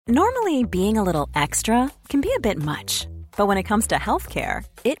Normally, being a little extra can be a bit much, but when it comes to healthcare,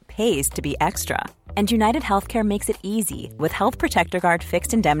 it pays to be extra. And United Healthcare makes it easy with Health Protector Guard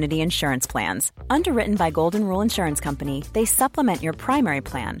fixed indemnity insurance plans. Underwritten by Golden Rule Insurance Company, they supplement your primary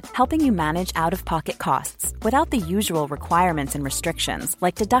plan, helping you manage out-of-pocket costs without the usual requirements and restrictions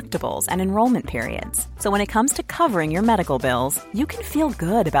like deductibles and enrollment periods. So when it comes to covering your medical bills, you can feel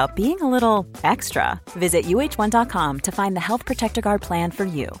good about being a little extra. Visit uh1.com to find the Health Protector Guard plan for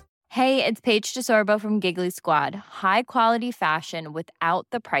you. Hey, it's Paige DeSorbo from Giggly Squad. High quality fashion without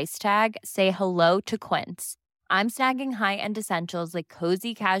the price tag. Say hello to Quince. I'm snagging high-end essentials like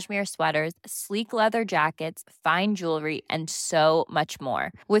cozy cashmere sweaters, sleek leather jackets, fine jewelry, and so much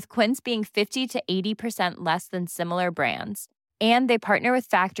more. With Quince being 50 to 80% less than similar brands. And they partner with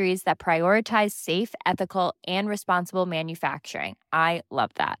factories that prioritize safe, ethical, and responsible manufacturing. I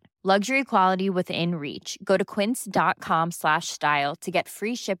love that. Luxury quality within reach. Go to quince.com/style to get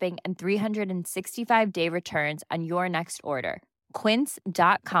free shipping and 365-day returns on your next order.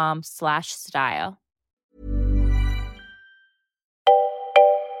 Quince.com/style.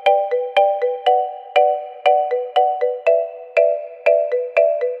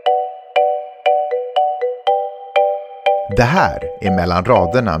 Det här är Mellan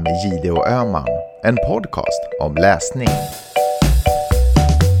raderna med Gide och Öman, en podcast om läsning.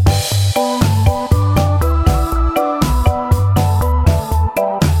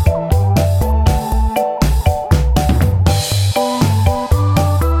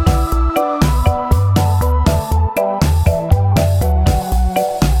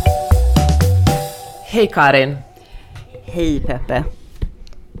 Hej Karin. Hej Peppe.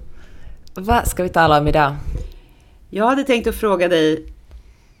 Vad ska vi tala om idag? Jag hade tänkt att fråga dig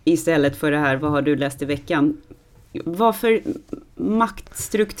istället för det här, vad har du läst i veckan? Vad för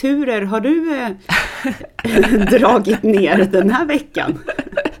maktstrukturer har du dragit ner den här veckan?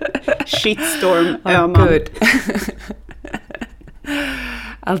 Shitstorm, Öman.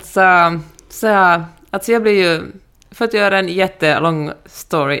 Alltså jag blir ju, för att göra en jättelång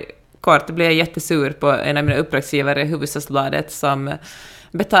story kort, blev jag jättesur på en av mina uppdragsgivare i Hufvudstadsbladet som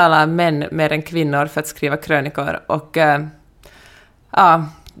betalar män mer än kvinnor för att skriva krönikor. Och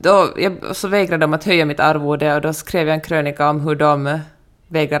så vägrade de att höja mitt arvode, och då skrev jag en krönika om hur de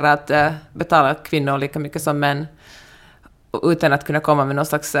vägrar att betala kvinnor lika mycket som män utan att kunna komma med någon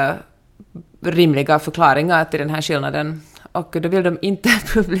slags rimliga förklaringar till den här skillnaden. Och då vill de inte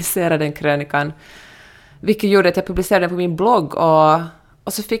publicera den krönikan, vilket gjorde att jag publicerade den på min blogg,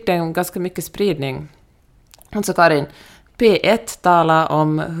 och så fick den ganska mycket spridning. Alltså Karin, P1 talar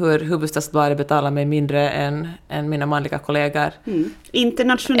om hur Hufvudstadsbladet betalar mig mindre än mina manliga kollegor.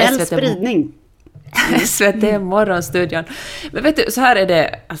 Internationell spridning. SVT Morgonstudion. Men vet du, så här är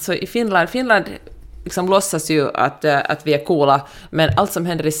det alltså i Finland. Finland liksom låtsas ju att vi är coola, men allt som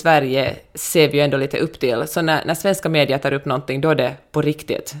händer i Sverige ser vi ju ändå lite upp till. Så när svenska media tar upp någonting, då är det på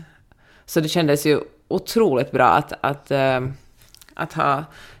riktigt. Så det kändes ju otroligt bra att ha,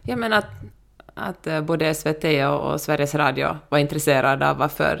 jag menar att både SVT och Sveriges Radio var intresserade av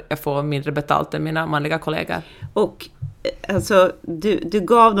varför jag får mindre betalt än mina manliga kollegor. Och alltså, du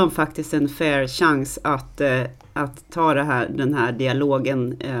gav dem faktiskt en fair chans att ta den här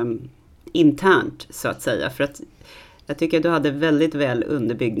dialogen internt, så att säga. För att jag tycker att du hade väldigt väl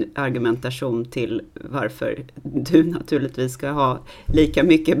underbyggd argumentation till varför du naturligtvis ska ha lika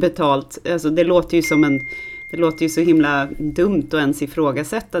mycket betalt. Alltså det låter ju så himla dumt att ens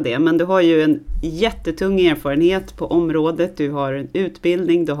ifrågasätta det. Men du har ju en jättetung erfarenhet på området. Du har en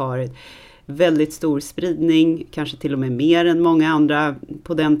utbildning, du har en väldigt stor spridning. Kanske till och med mer än många andra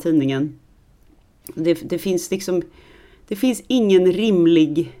på den tidningen. Det finns ingen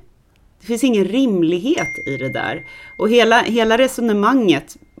rimlighet i det där. Och hela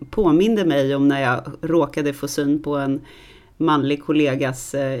resonemanget påminde mig om när jag råkade få syn på en manlig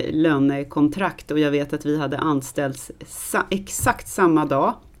kollegas lönekontrakt, och jag vet att vi hade anställts exakt samma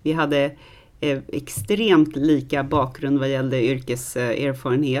dag. Vi hade extremt lika bakgrund vad gällde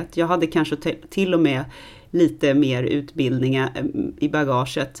yrkeserfarenhet. Jag hade kanske till och med lite mer utbildningar i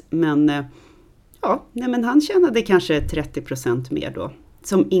bagaget, men men han tjänade kanske 30% mer då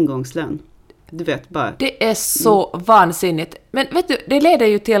som ingångslön. Du vet bara. Det är så vansinnigt. Men vet du, det leder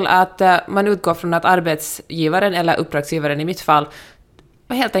ju till att man utgår från att arbetsgivaren eller uppdragsgivaren i mitt fall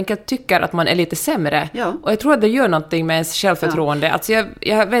helt enkelt tycker att man är lite sämre. Ja. Och jag tror att det gör någonting med ens självförtroende. Ja. Alltså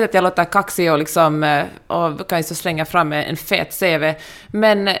jag vet att jag låter kaxig och kan ju så slänga fram en fet CV.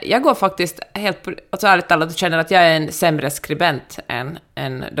 Men jag går faktiskt alltså ärligt talat, känner att jag är en sämre skribent än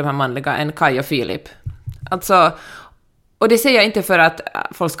de här manliga, än Kai och Filip. Alltså, och det säger jag inte för att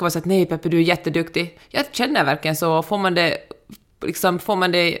folk ska vara så att nej Peppe, du är jätteduktig. Jag känner verkligen så. Får man det liksom får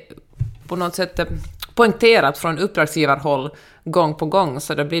man det på något sätt poängterat från uppdragsgivarhåll gång på gång,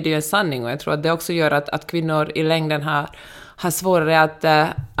 så då blir det ju en sanning, och jag tror att det också gör att kvinnor i längden har svårare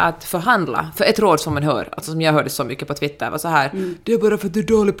att förhandla. För ett råd som man hör, alltså som jag hörde så mycket på Twitter, var så här, det är bara för att du är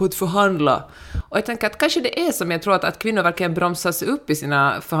dålig på att förhandla. Och jag tänker att kanske det är som jag tror att kvinnor verkligen bromsas upp i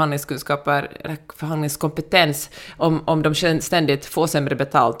sina förhandlingskunskaper, eller förhandlingskompetens, om de ständigt får sämre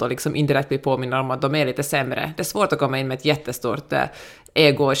betalt och liksom indirekt blir påminna om att de är lite sämre. Det är svårt att komma in med ett jättestort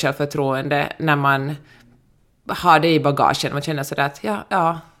ego och självförtroende när man har det i bagagen. Man känner sådär att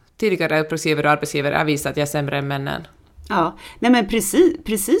ja, tidigare uppdragsgivare och arbetsgivare har visat att jag är sämre än männen. Ja, nej men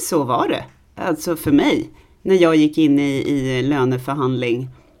precis så var det. Alltså för mig, när jag gick in i löneförhandling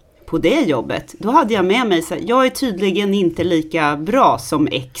på det jobbet, då hade jag med mig så här, jag är tydligen inte lika bra som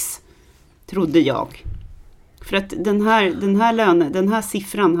X, trodde jag. För att den här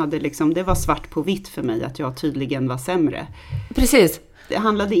siffran hade liksom, det var svart på vitt för mig att jag tydligen var sämre. Precis. Det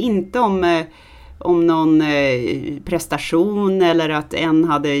handlade inte om någon prestation eller att en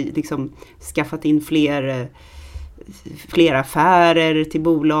hade liksom skaffat in fler affärer till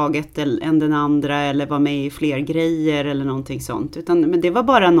bolaget än den andra, eller var med i fler grejer eller någonting sånt. Men det var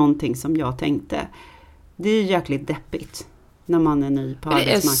bara någonting som jag tänkte. Det är jäkligt deppigt när man är ny på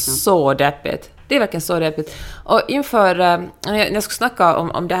arbetsmarknaden. Det är så deppigt. Det är verkligen så deppigt. Och inför, när jag skulle snacka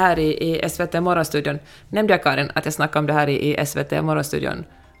om det här i SVT Morgonstudion, nämnde jag, Karin, att jag snackade om det här i SVT Morgonstudion.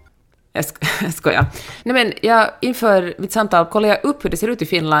 Jag skojar. Nej, men inför mitt samtal kollade jag upp hur det ser ut i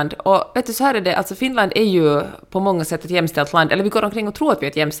Finland, och vet du, så här är det, alltså Finland är ju på många sätt ett jämställt land, eller vi går omkring och tror att vi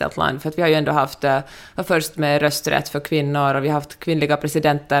är ett jämställt land, för att vi har ju ändå haft först med rösträtt för kvinnor, och vi har haft kvinnliga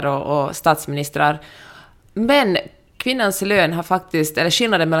presidenter och statsministrar, men kvinnans lön har faktiskt, eller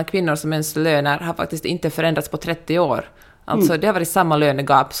skillnaden mellan kvinnor och mäns löner har faktiskt inte förändrats på 30 år. Alltså det har varit samma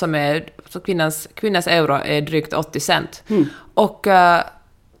lönegap så kvinnans euro är drygt 80 cent. Och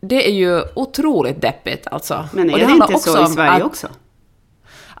det är ju otroligt deppigt alltså. Men är och det inte så i Sverige också?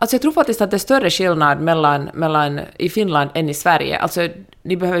 Alltså jag tror faktiskt att det är större skillnad mellan i Finland än i Sverige. Alltså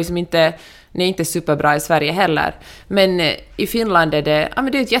ni behöver liksom inte, ni är inte superbra i Sverige heller. Men i Finland är det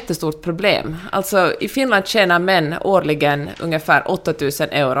är ett jättestort problem. Alltså i Finland tjänar män årligen ungefär 8 000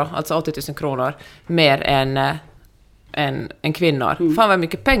 euro, alltså 80 000 kronor mer än kvinnor. Fan vad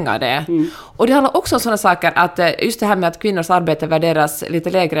mycket pengar det är. Och det handlar också om sådana saker att just det här med att kvinnors arbete värderas lite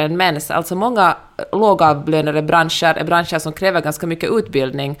lägre än mäns. Alltså många lågavlönade branscher är branscher som kräver ganska mycket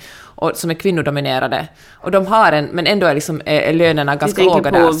utbildning och som är kvinnodominerade. Och de har men ändå är lönerna ganska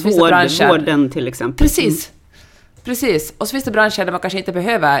låga där. Du tänker på vården till exempel. Precis. Och så finns det branscher där man kanske inte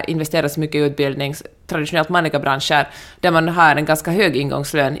behöver investera så mycket i utbildning, traditionellt manliga branscher, där man har en ganska hög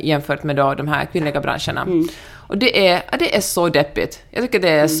ingångslön jämfört med de här kvinnliga branscherna. Och det är så deppigt. Jag tycker det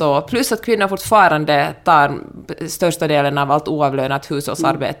är så. Plus att kvinnor fortfarande tar största delen av allt oavlönat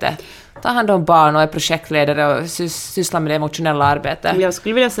hushållsarbete. Tar hand om barn och är projektledare och sysslar med det emotionella arbetet. Jag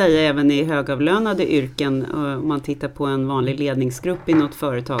skulle vilja säga även i högavlönade yrken, om man tittar på en vanlig ledningsgrupp i något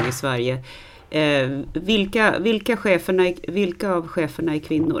företag i Sverige. Vilka av cheferna är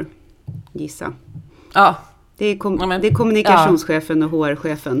kvinnor? Gissa. Ja. Det är kommunikationschefen och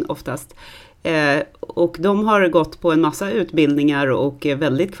HR-chefen oftast. Och de har gått på en massa utbildningar och är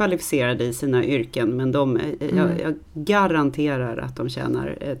väldigt kvalificerade i sina yrken. Men jag garanterar att de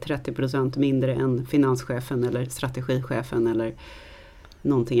tjänar 30% mindre än finanschefen eller strategichefen eller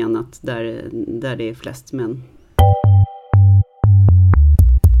någonting annat där det är flest män.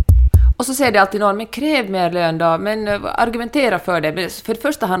 Och så säger det alltid någon, men kräv mer lön då, men argumentera för det. För det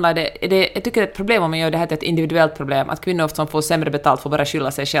första handlar det, jag tycker det är ett problem om man gör det här till ett individuellt problem, att kvinnor som får sämre betalt får bara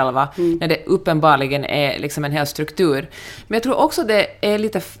skylla sig själva, när det uppenbarligen är liksom en hel struktur. Men jag tror också det är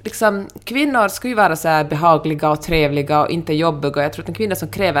lite, liksom, kvinnor ska ju vara så här behagliga och trevliga och inte jobbiga. Jag tror att en kvinna som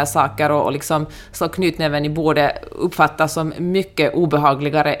kräver saker och liksom slår knutnäven i bordet uppfattas som mycket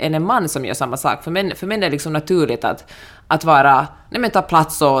obehagligare än en man som gör samma sak. För män är det liksom naturligt att vara, ta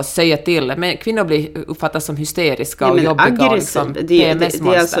plats och säga till. Men kvinnor uppfattas som hysteriska och jobbiga. Aggressiv.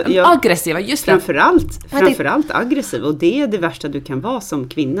 Aggressiva, just det. Framförallt aggressiv. Och det är det värsta du kan vara som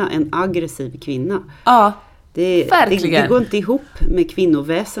kvinna. En aggressiv kvinna. Ja, verkligen. Det går inte ihop med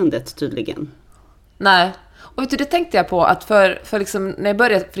kvinnoväsendet tydligen. Nej. Och vet du, det tänkte jag på att för liksom, när jag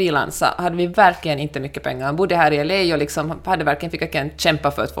började frilansa hade vi verkligen inte mycket pengar. Jag bodde här i LA och liksom hade verkligen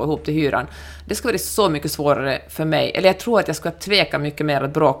kämpa för att få ihop till hyran. Det skulle vara så mycket svårare för mig. Eller jag tror att jag skulle tveka mycket mer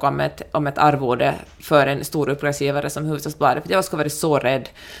att bråka om ett arvode för en stor uppdragsgivare som Hufvudstadsbladet. För jag skulle vara så rädd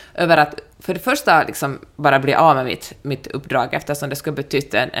över att för det första liksom bara bli av med mitt uppdrag, eftersom det skulle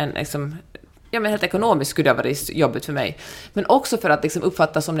betyda ja, men helt ekonomiskt skulle det ha varit jobbigt för mig. Men också för att liksom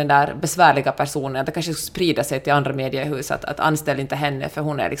uppfattas som den där besvärliga personen, att det kanske sprider sig till andra mediehus, att anställ inte henne för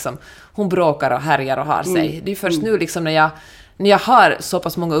hon är liksom, hon bråkar och härjar och har sig. Det är först nu liksom när jag har så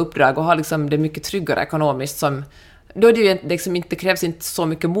pass många uppdrag och har liksom det mycket tryggare ekonomiskt som, då är det ju liksom inte, det krävs inte så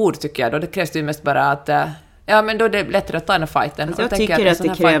mycket mod tycker jag, då det krävs det ju mest bara att ja, men då är det lättare att ta den här fighten. Alltså jag tycker att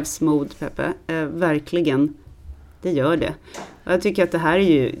det krävs mod, Peppe. Verkligen. Det gör det. Och jag tycker att det här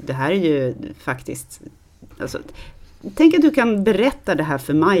är ju faktiskt... Alltså, tänk att du kan berätta det här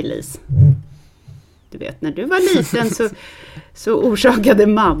för Maj-Lis. Du vet, när du var liten så orsakade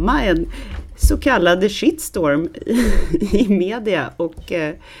mamma en så kallad shitstorm i media. Och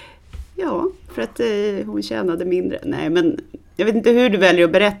ja, för att hon tjänade mindre. Nej, men... Jag vet inte hur du väljer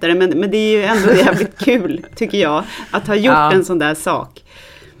att berätta det, men det är ju ändå jävligt kul, tycker jag, att ha gjort en sån där sak.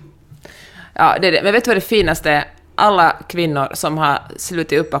 Ja, det är det. Men vet du vad det finaste är? Alla kvinnor som har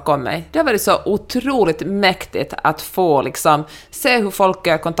slutit upp bakom mig, det har varit så otroligt mäktigt att få liksom se hur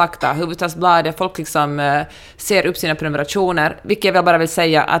folk kontaktar Hufvudstadsbladet, folk liksom ser upp sina prenumerationer, vilket jag bara vill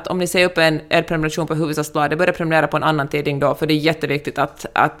säga att om ni ser upp en prenumeration på Hufvudstadsbladet, börja prenumerera på en annan tidning då, för det är jätteviktigt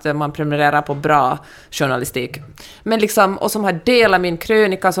att man prenumererar på bra journalistik. Men liksom, och som har delat min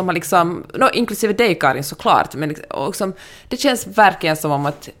krönika, som har liksom, inklusive dig Karin såklart, men liksom, det känns verkligen som om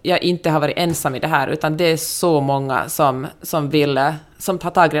att jag inte har varit ensam i det här, utan det är så många som tar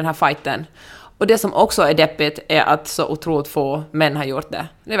tag i den här fighten. Och det som också är deppigt är att så otroligt få män har gjort det.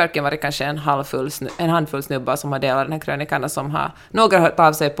 Det verkar vara kanske en handfull snubbar som har delat den här krönikan, som har några har hört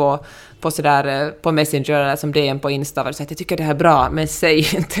av sig på sådär på Messenger eller som DM på Insta och sagt jag tycker det här är bra, men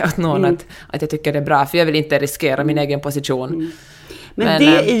säg inte att någon att jag tycker det är bra, för jag vill inte riskera min egen position. Men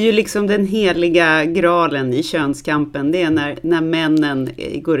det är ju liksom den heliga graalen i könskampen. Det är när männen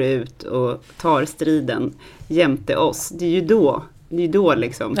går ut och tar striden jämte oss. Det är ju då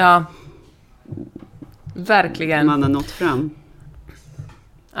liksom. Ja, verkligen. Man har nått fram.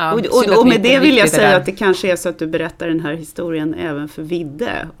 Ja, och med det vill jag säga att det kanske är så att du berättar den här historien även för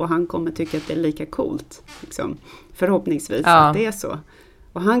Vidde. Och han kommer tycka att det är lika coolt. Liksom. Förhoppningsvis att det är så.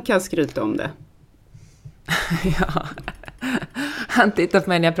 Och han kan skryta om det. Ja. Han tittade på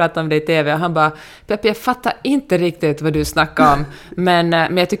mig när jag pratade om det i tv och han bara, Peppe, jag fattar inte riktigt vad du snackar om,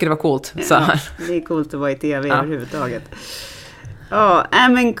 men jag tycker det var coolt. Så. Ja, det är coolt att vara i tv överhuvudtaget. Ja,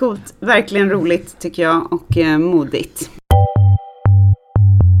 men coolt. Verkligen roligt tycker jag och modigt.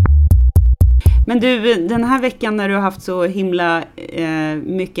 Men du, den här veckan när du har haft så himla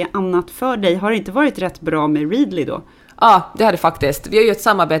mycket annat för dig, har det inte varit rätt bra med Readly då? Ja, det har det faktiskt. Vi har ju ett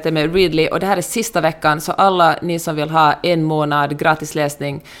samarbete med Readly och det här är sista veckan, så alla ni som vill ha 1 månad gratis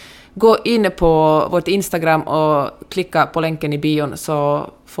läsning, gå in på vårt Instagram och klicka på länken i bion så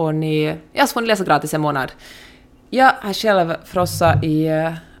får ni läsa gratis 1 månad. Jag har själv frossat i,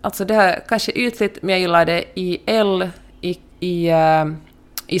 alltså det här kanske ytligt, men jag gillar det i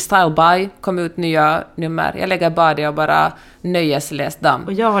i Style By kom ut nya nummer. Jag lägger bara det och bara nöjesläst dem.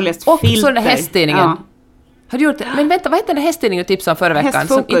 Och jag har läst och Filter. Och så den här hästtidningen. Ja. Har du gjort det? Men vänta, vad heter den hästtidningen du tipsade om förra veckan?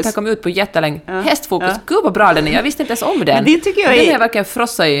 Hästfokus. Som inte har kommit ut på jättelänge. Ja. Hästfokus. Ja. Gud vad bra den är. Jag visste inte ens om den. Men det tycker jag den är verkligen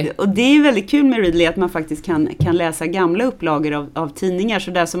frossa i. Och det är väldigt kul med Readly att man faktiskt kan läsa gamla upplagor av tidningar.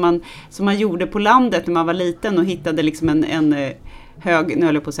 Så där som man gjorde på landet när man var liten och hittade liksom en hög, nu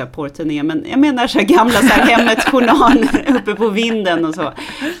höll jag på att säga porrtidningar, men jag menar så här gamla så här Hemmets Journal uppe på vinden och så.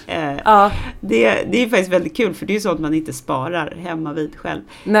 Ja. Det är faktiskt väldigt kul, för det är ju så att man inte sparar hemma vid själv.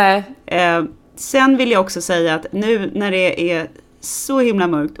 Nej. Sen vill jag också säga att nu när det är så himla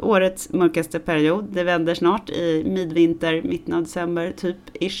mörkt, årets mörkaste period, det vänder snart i midvinter, mitten av december typ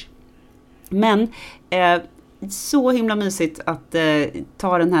ish. Men så himla mysigt att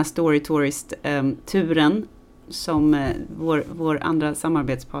ta den här Story Tourist-turen som vår andra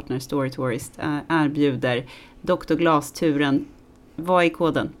samarbetspartner Story Tourist erbjuder. Dr. Glas-turen. Vad är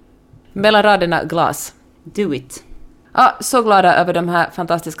koden? Mellan raderna glas. Do it. Ja, så glada över de här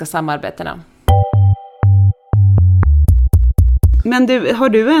fantastiska samarbetena. Men du, har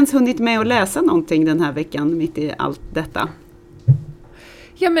du ens hunnit med att läsa någonting den här veckan mitt i allt detta?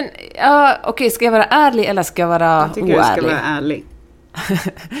 Ja, men okej, ska jag vara ärlig eller ska jag vara oärlig? Jag tycker du ska vara ärlig.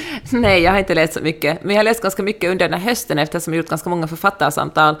 Nej, jag har inte läst så mycket. Men jag har läst ganska mycket under den här hösten eftersom jag gjort ganska många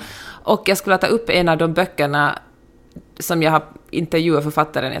författarsamtal. Och jag skulle ta upp en av de böckerna som jag har intervjuat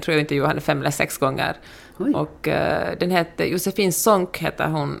författaren. Jag tror jag intervjuade henne 5 eller 6 gånger. Oj. Och den heter Josefin Sonck, heter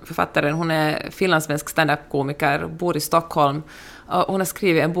hon, författaren. Hon är finlandssvensk stand-up-komiker och bor i Stockholm. Och hon har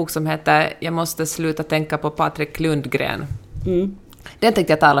skrivit en bok som heter Jag måste sluta tänka på Patrik Lundgren. Mm. Den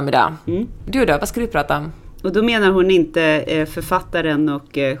tänkte jag tala om idag. Mm. Du då, vad ska du prata om? Och då menar hon inte författaren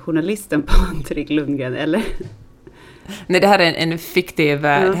och journalisten Patrik Lundgren, eller? Nej, det här är en fiktiv, det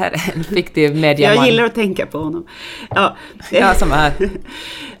här är en fiktiv medieman. Jag gillar att tänka på honom. Ja, samma här.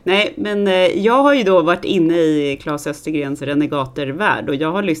 Nej, men jag har ju då varit inne i Claes Östergrens Renegater-värld och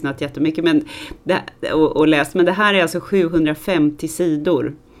jag har lyssnat jättemycket och läst, men det här är alltså 750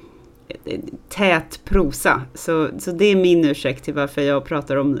 sidor. Tät prosa. Så det är min ursäkt till varför jag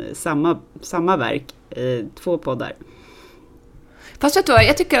pratar om samma verk i 2 poddar. Fast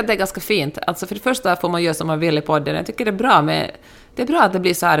jag tycker att det är ganska fint. Alltså för det första får man göra som man vill i podden. Jag tycker det är bra att det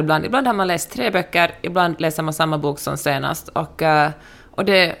blir så här ibland. Ibland har man läst 3 böcker, ibland läser man samma bok som senast. Och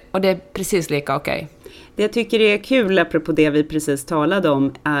det är precis lika okej. Det jag tycker är kul, apropå det vi precis talade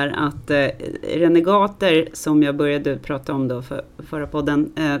om, är att Renegater, som jag började prata om då för förra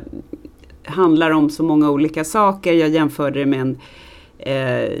podden, handlar om så många olika saker. Jag jämförde det med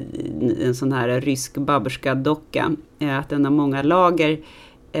en sån här rysk babusjka-docka, att den har många lager.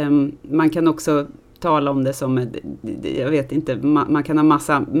 Man kan också tala om det som, jag vet inte, man kan ha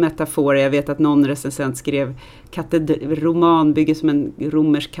massa metaforer. Jag vet att någon recensent skrev roman bygger som en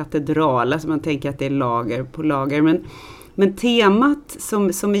romersk katedral, alltså man tänker att det är lager på lager, men temat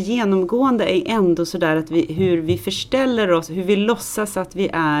som är genomgående är ändå sådär att hur vi förställer oss, hur vi låtsas att vi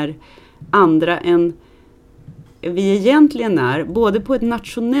är andra än vi egentligen är, både på ett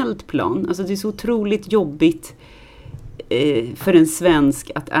nationellt plan, alltså det är så otroligt jobbigt för en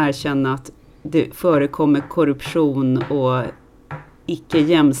svensk att erkänna att det förekommer korruption och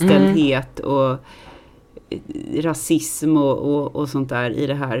icke-jämställdhet och rasism och sånt där i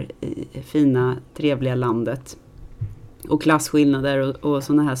det här fina, trevliga landet. Och klasskillnader och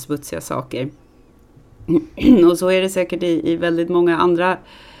såna här smutsiga saker. Och så är det säkert i väldigt många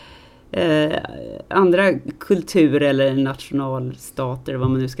andra kulturer eller nationalstater, vad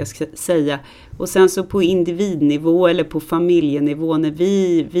man nu ska säga. Och sen så på individnivå eller på familjenivå, när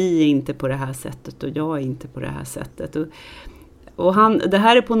vi är inte på det här sättet och jag är inte på det här sättet. Och det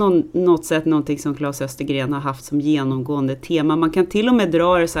här är på något sätt någonting som Claes Östergren har haft som genomgående tema. Man kan till och med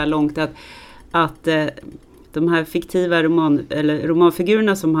dra det så här långt att de här fiktiva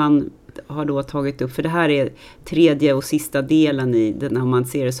romanfigurerna som han har då tagit upp, för det här är 3:e och sista delen i den, när man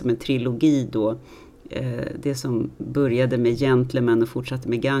ser det som en trilogi då, det som började med Gentlemen och fortsatte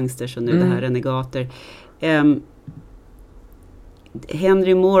med Gangsters och nu det här Renegater.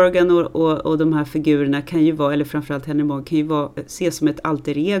 Henry Morgan och de här figurerna kan ju vara, eller framförallt Henry Morgan kan ju ses som ett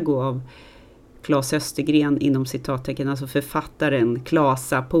alter ego av Claes Östergren inom citattecken, alltså författaren,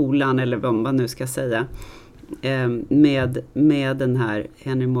 Klasa, Polan eller vad man nu ska säga. Med den här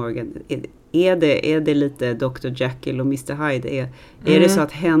Henry Morgan, är det lite Dr. Jekyll och Mr. Hyde, är det så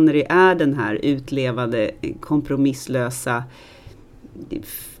att Henry är den här utlevade, kompromisslösa,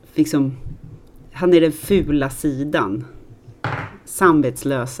 liksom, han är den fula sidan,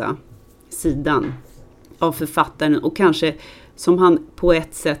 samvetslösa sidan av författaren, och kanske som han på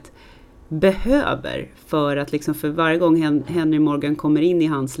ett sätt behöver, för att liksom, för varje gång Henry Morgan kommer in i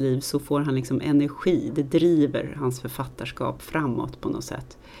hans liv så får han liksom energi, det driver hans författarskap framåt på något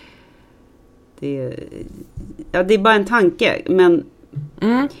sätt. Det är bara en tanke, men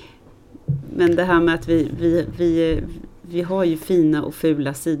det här med att vi har ju fina och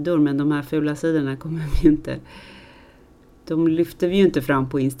fula sidor, men de här fula sidorna de lyfter vi ju inte fram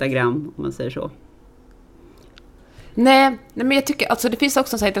på Instagram, om man säger så. Nej, men jag tycker, alltså det finns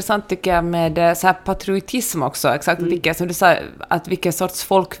också så intressant tycker jag med så här patriotism också, exakt vilka, som du sa, att vilken sorts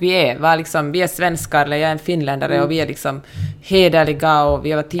folk vi är, liksom, vi är svenskar eller jag är en finländare och vi är liksom hederliga och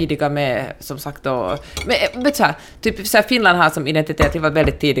vi var tidiga med, som sagt då, men så här, typ så här, Finland har som identitet, vi var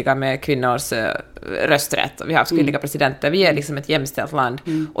väldigt tidiga med kvinnors rösträtt och vi har haft kvinnliga presidenter, vi är liksom ett jämställt land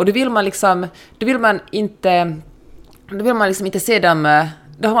och då vill man inte se dem.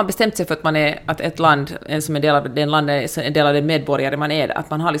 Då har man bestämt sig för att man är ett land, som en del av den landet, en del av den medborgare man är, att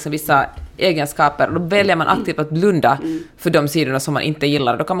man har liksom vissa egenskaper, och då väljer man aktivt att blunda för de sidorna som man inte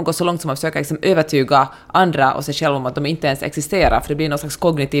gillar. Då kan man gå så långt som att försöka liksom övertyga andra och sig själv om att de inte ens existerar, för det blir någon slags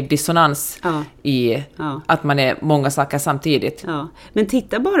kognitiv dissonans i att man är många saker samtidigt. Ja. Men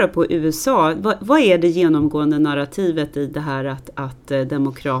titta bara på USA. Vad är det genomgående narrativet i det här att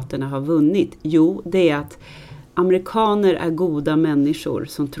demokraterna har vunnit? Jo, det är att amerikaner är goda människor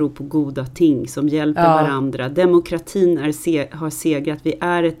som tror på goda ting, som hjälper varandra. Demokratin har segrat. Vi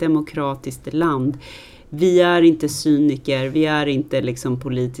är ett demokratiskt land. Vi är inte cyniker. Vi är inte liksom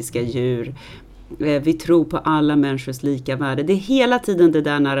politiska djur. Vi tror på alla människors lika värde. Det är hela tiden det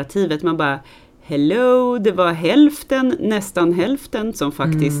där narrativet. Man bara, hello, det var nästan hälften som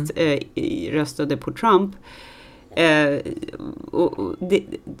faktiskt röstade på Trump.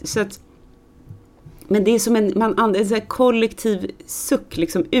 Så att, men det är som en kollektiv suck,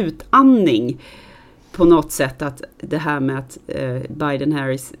 liksom utandning. på något sätt att det här med att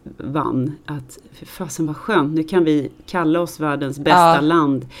Biden-Harris vann, att för fasen vad skönt, nu kan vi kalla oss världens bästa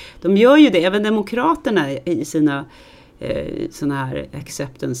land. De gör ju det, även demokraterna i sina såna här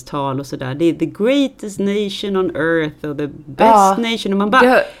acceptance-tal och sådär. Det är the greatest nation on earth och the best nation. Och man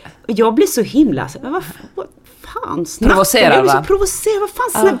bara, jag blir så himla, vad fan provocerad, jag blir så provocerad. Vad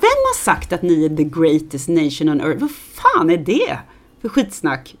fan, vem har sagt att ni är the greatest nation on earth? Vad fan är det för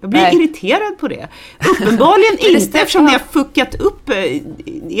skitsnack? Jag blir irriterad på det. Uppenbarligen inte, eftersom ni har fuckat upp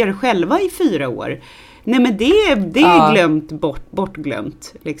er själva i 4 år. Nej, men det är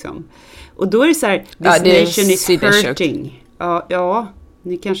bortglömt liksom. Och då är det så här, this nation is hurting. Ja,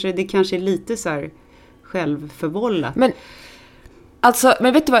 det kanske är lite så här självförvållat. Men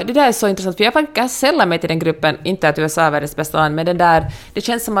vet du vad, det där är så intressant, för jag kan sälja mig till den gruppen, inte att USA är världens bästa land, men den där, det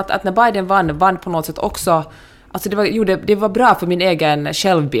känns som att när Biden vann på något sätt också, alltså det var bra för min egen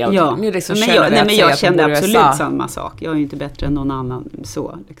självbild. Ja, nu liksom men jag kände absolut samma sak. Jag är ju inte bättre än någon annan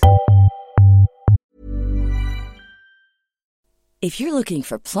så liksom. If you're looking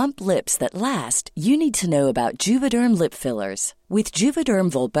for plump lips that last, you need to know about Juvederm lip fillers. With Juvederm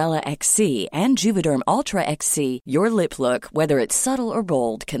Volbella XC and Juvederm Ultra XC, your lip look, whether it's subtle or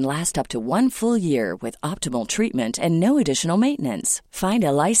bold, can last up to 1 full year with optimal treatment and no additional maintenance. Find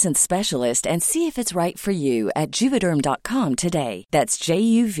a licensed specialist and see if it's right for you at Juvederm.com today. That's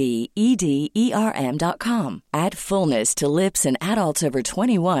JUVEDERM.com. Add fullness to lips in adults over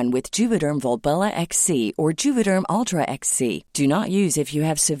 21 with Juvederm Volbella XC or Juvederm Ultra XC. Do not use if you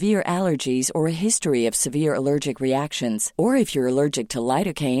have severe allergies or a history of severe allergic reactions, or if you're allergic to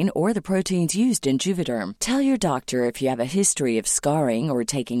lidocaine or the proteins used in Juvederm. Tell your doctor if you have a history of scarring or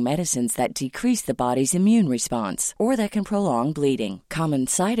taking medicines that decrease the body's immune response or that can prolong bleeding. Common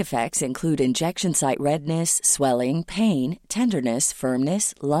side effects include injection site redness, swelling, pain, tenderness,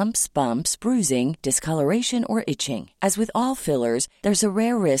 firmness, lumps, bumps, bruising, discoloration, or itching. As with all fillers, there's a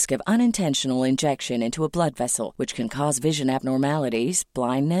rare risk of unintentional injection into a blood vessel, which can cause vision abnormalities,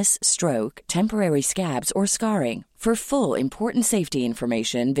 blindness, stroke, temporary scabs, or scarring. For full, important safety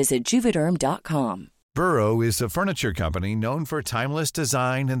information, visit Juvederm.com. Burrow is a furniture company known for timeless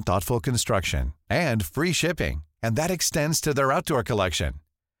design and thoughtful construction, and free shipping, and that extends to their outdoor collection.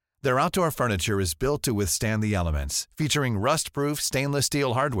 Their outdoor furniture is built to withstand the elements, featuring rust-proof stainless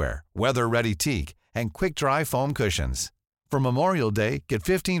steel hardware, weather-ready teak, and quick-dry foam cushions. For Memorial Day, get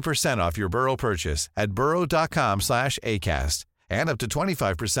 15% off your Burrow purchase at burrow.com/acast, and up to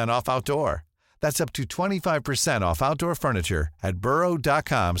 25% off outdoor. That's up to 25% off outdoor furniture at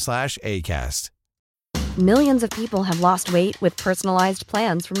burrow.com/acast. Millions of people have lost weight with personalized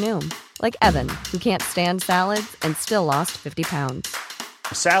plans from Noom. Like Evan, who can't stand salads and still lost 50 pounds.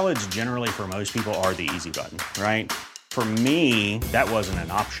 Salads generally for most people are the easy button, right? For me, that wasn't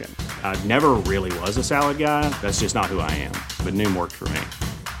an option. I never really was a salad guy. That's just not who I am. But Noom worked for me.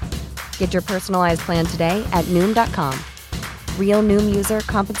 Get your personalized plan today at Noom.com. Real Noom user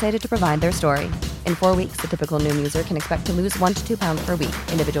compensated to provide their story. In 4 weeks, the typical Noom user can expect to lose 1 to 2 pounds per week.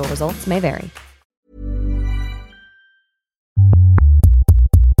 Individual results may vary.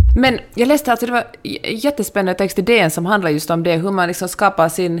 Men jag läste alltså, det var jättespännande text i DN som handlar just om det, hur man liksom skapar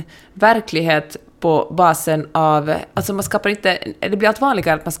sin verklighet på basen av, alltså man skapar inte, det blir allt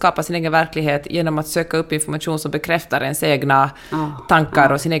vanligare att man skapar sin egen verklighet genom att söka upp information som bekräftar ens egna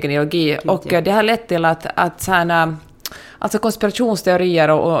tankar och sin egen ideologi. Och det har lett till att sådana, alltså konspirationsteorier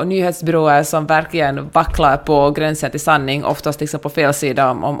och nyhetsbyråer som verkligen vacklar på gränsen till sanning, oftast liksom på fel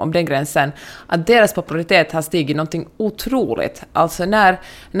sida om den gränsen, att deras popularitet har stigit någonting otroligt. Alltså när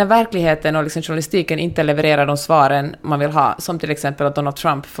verkligheten och liksom journalistiken inte levererar de svaren man vill ha, som till exempel att Donald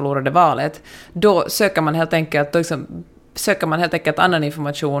Trump förlorade valet, då söker man helt enkelt annan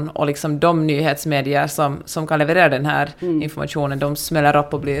information, och liksom de nyhetsmedier som kan leverera den här informationen, de smäller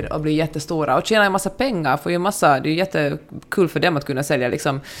upp och blir jättestora och tjänar en massa pengar, får ju massa, det är ju jättekul för dem att kunna sälja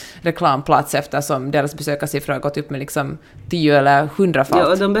liksom reklamplats, eftersom deras besökarsiffror har gått upp med liksom 10 eller 100-falt.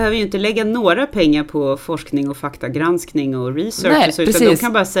 Ja, och de behöver ju inte lägga några pengar på forskning och faktagranskning och research. Nej, så, utan de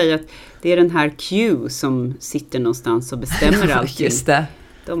kan bara säga att det är den här Q som sitter någonstans och bestämmer allting. Just det.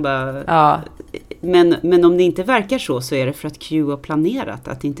 De bara, men om det inte verkar så är det för att Q har planerat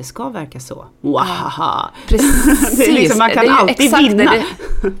att det inte ska verka så. Wahaha. Precis. Det är liksom, man kan alltid vinna.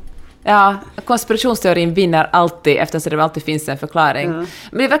 Ja, konspirationsteorin vinner alltid, eftersom det alltid finns en förklaring. Ja.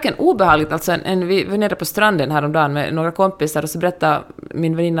 Men det är verkligen obehagligt. Alltså, vi var nere på stranden häromdagen med några kompisar, och så berättade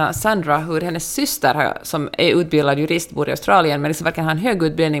min väninna Sandra hur hennes syster, som är utbildad jurist, bor i Australien, men liksom verkar ha en hög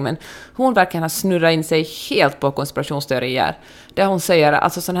utbildning, men hon verkar ha snurrat in sig helt på konspirationsteorier. Där hon säger,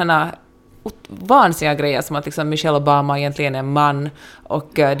 alltså sådana här vansinniga grejer som att liksom Michelle Obama egentligen är en man och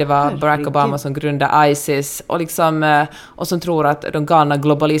det var Barack Obama som grundade ISIS och liksom och som tror att de galna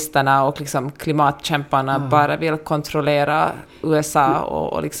globalisterna och liksom klimatkämparna bara vill kontrollera USA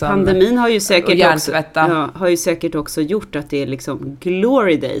och liksom pandemin har ju säkert också gjort att det är liksom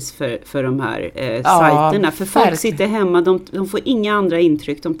glory days för de här sajterna, för folk sitter hemma, de får inga andra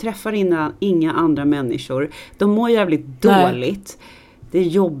intryck, de träffar inga andra människor, de mår jävligt dåligt. Det är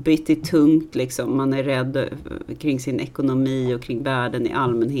jobbigt, det är tungt liksom. Man är rädd kring sin ekonomi och kring världen i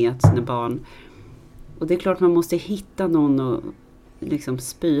allmänhet, sina barn. Och det är klart man måste hitta någon att liksom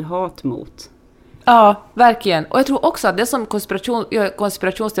spy hat mot. Ja, verkligen. Och jag tror också att det som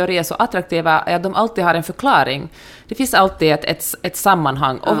konspirationsteorier är så attraktiva är att de alltid har en förklaring. Det finns alltid ett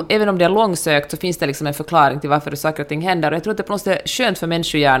sammanhang. Och även om det är långsökt så finns det liksom en förklaring till varför saker och ting händer. Och jag tror att det på något sätt är skönt för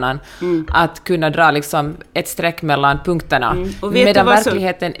människohjärnan att kunna dra liksom ett streck mellan punkterna. Medan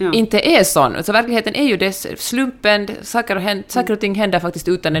verkligheten inte är sån. Så verkligheten är ju det slumpen, saker och ting händer faktiskt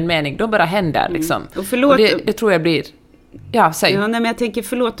utan en mening. De bara händer liksom. Och det tror jag blir... Ja, säg. Ja, men jag tänker,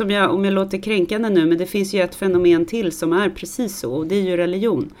 förlåt om jag låter kränkande nu, men det finns ju ett fenomen till som är precis så, och det är ju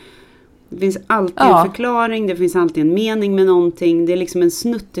religion. Det finns alltid en förklaring, det finns alltid en mening med någonting, det är liksom en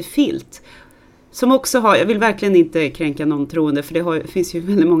snuttefilt. Som också har, jag vill verkligen inte kränka någon troende, för det finns ju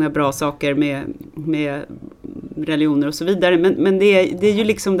väldigt många bra saker med religioner och så vidare, men det är ju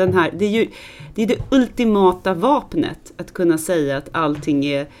liksom den här, det är det ultimata vapnet, att kunna säga att allting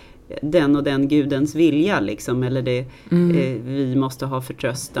är den och den gudens vilja liksom, eller vi måste ha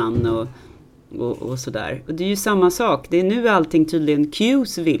förtröstan och sådär. Och det är ju samma sak, det är nu allting tydligen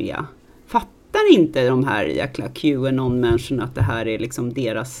Qs vilja. Fattar inte de här jäkla QAnon-människorna att det här är liksom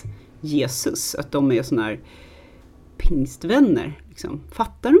deras Jesus, att de är såna här pingstvänner liksom.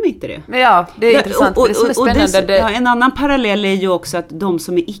 Fattar de inte det? Ja, det är intressant, det är så spännande. En annan parallell är ju också att de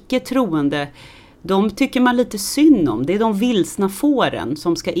som är icke-troende, de tycker man lite synd om. Det är de vilsna fåren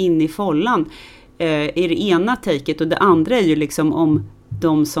som ska in i follan i det ena taket. Och det andra är ju liksom om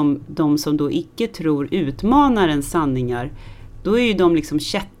de som då icke tror utmanar en sanningar. Då är ju de liksom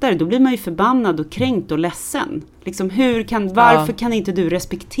kättar. Då blir man ju förbannad och kränkt och ledsen. Liksom, varför kan inte du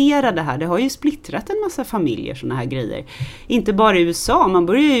respektera det här? Det har ju splittrat en massa familjer, såna här grejer. Inte bara i USA. Man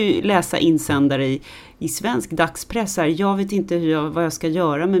börjar ju läsa insändare i svensk dagspress här. Jag vet inte vad jag ska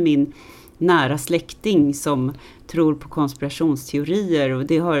göra med min nära släkting som tror på konspirationsteorier, och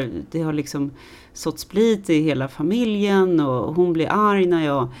det har liksom sått split i hela familjen, och hon blir arg när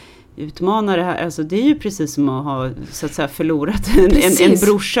jag utmanar det här. Alltså det är ju precis som att ha så att säga förlorat en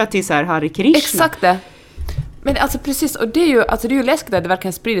brorsa till så här Hare Krishna. Exakt det. Men alltså precis, och det är ju läskigt att det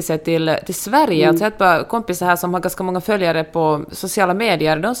verkligen sprider sig till Sverige. Alltså jag har ett par kompisar här som har ganska många följare på sociala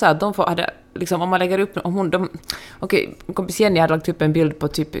medier. De sa att de hade, liksom, om man lägger upp, kompis Jenny hade lagt upp en bild på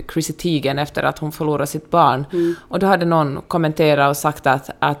typ Chrissy Teigen efter att hon förlorade sitt barn. Och då hade någon kommenterat och sagt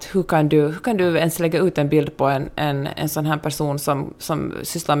att hur kan du ens lägga ut en bild på en sån här person som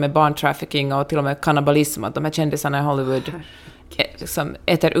sysslar med barntrafficking och till och med kannibalism, att de här kändisarna i Hollywood liksom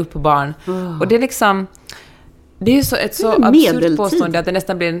äter upp barn. Och det är liksom... Det är ju ett så absurt påstående att det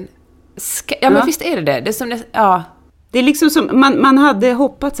nästan blir en... men visst är det. Det är som det är liksom som... Man hade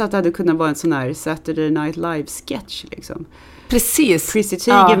hoppats att det hade kunnat vara en sån här Saturday Night Live-sketch liksom. Precis. Chrissy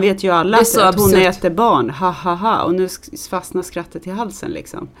Teigen vet ju alla att hon äter barn. Ha. Och nu fastnar skrattet i halsen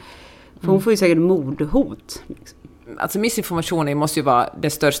liksom. För hon får ju säkert mordhot. Liksom. Alltså missinformationen måste ju vara det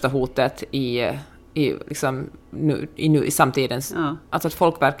största hotet i samtiden. Alltså att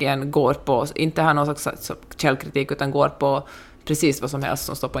folk verkligen går på, inte har någon slags källkritik, utan går på precis vad som helst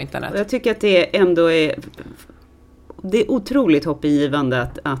som står på internet. Och jag tycker att det ändå är otroligt hoppingivande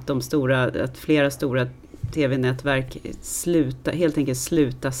att flera stora tv-nätverk helt enkelt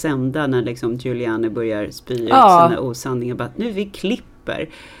sluta sända när liksom Giuliani börjar spy ut sina osanningar. Bara, nu vi klipper.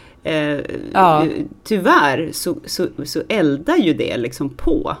 Tyvärr så eldar ju det liksom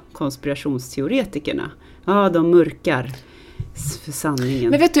på konspirationsteoretikerna. De mörkar för sanningen.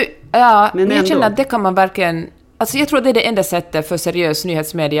 Men vet du, men jag känner att det kan man verkligen... Alltså jag tror att det är det enda sättet för seriös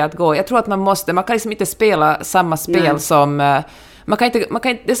nyhetsmedia att gå. Jag tror att man kan liksom inte spela samma spel som... Man kan inte,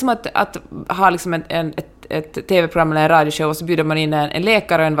 det är som att ha liksom ett tv-program eller en radioshow, och så bjuder man in en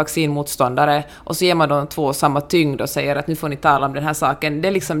läkare och en vaccinmotståndare, och så ger man dem två samma tyngd och säger att nu får ni tala om den här saken. Det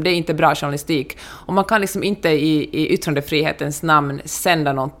är inte bra journalistik. Och man kan liksom inte i yttrandefrihetens namn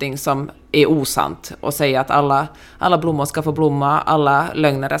sända någonting som är osant och säga att alla blommor ska få blomma, alla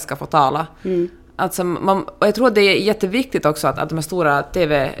lögnare ska få tala. Alltså och jag tror att det är jätteviktigt också att de här stora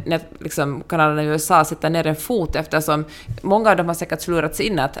tv-kanalerna i USA sätter ner en fot, eftersom många av dem har säkert slurats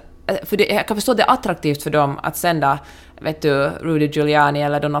in för jag kan förstå det är attraktivt för dem att sända vet du, Rudy Giuliani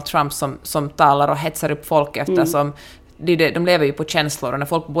eller Donald Trump som talar och hetsar upp folk eftersom de lever ju på känslor, och när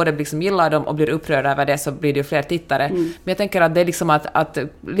folk både liksom gillar dem och blir upprörda över det så blir det ju fler tittare. Men jag tänker att det är liksom att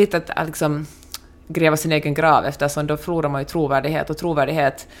liksom gräva sin egen grav, eftersom då förlorar man ju trovärdighet, och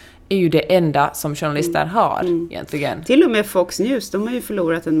trovärdighet är ju det enda som journalister har egentligen. Till och med Fox News, de har ju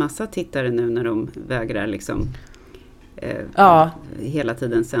förlorat en massa tittare nu när de vägrar liksom hela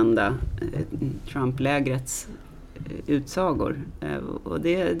tiden sända Trump-lägrets utsagor. Och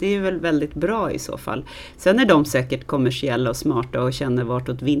det är väl väldigt bra i så fall. Sen är de säkert kommersiella och smarta och känner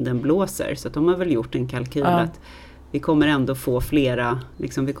vartåt vinden blåser, så att de har väl gjort en kalkyl att vi kommer ändå få flera,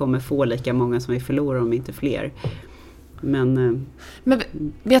 liksom vi kommer få lika många som vi förlorar, om inte fler. Men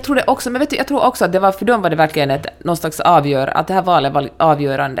jag tror det också, men vet du, jag tror också att det var, för dem var det verkligen någon slags att det här valet var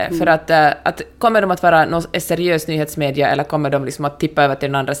avgörande, för att kommer de att vara någon seriös nyhetsmedia eller kommer de liksom att tippa över till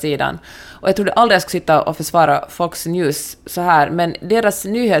den andra sidan. Och jag trodde aldrig jag skulle sitta och försvara Fox News så här, men deras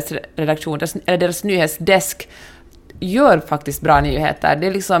nyhetsredaktion, eller deras nyhetsdesk gör faktiskt bra nyheter. Det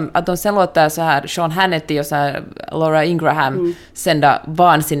är liksom att de sen låter så här Sean Hannity och så här Laura Ingraham sända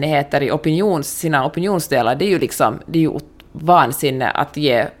vansinnigheter i sina opinionsdelar. Det är ju vansinne att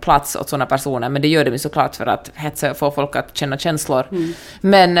ge plats åt sådana personer, men det gör de ju såklart för att hetsa och få folk att känna känslor.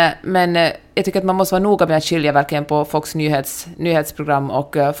 Men jag tycker att man måste vara noga med att skilja verkligen på Fox nyhetsprogram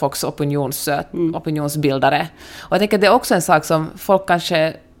och Fox opinionsbildare. Och jag tänker att det är också en sak som folk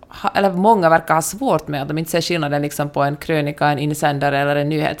kanske, eller många verkar ha svårt med, att de inte ser skillnaden liksom på en krönika, en insändare eller en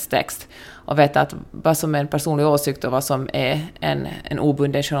nyhetstext, och vet att vad som är en personlig åsikt och vad som är en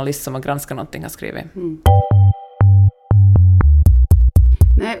obunden journalist som har granskat någonting har skrivit.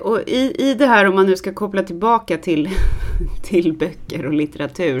 Nej, och i det här, om man nu ska koppla tillbaka till böcker och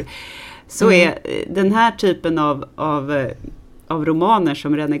litteratur, så är den här typen av romaner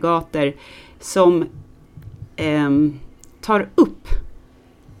som Renegater, som tar upp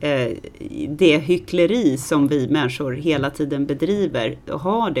det hyckleri som vi människor hela tiden bedriver, och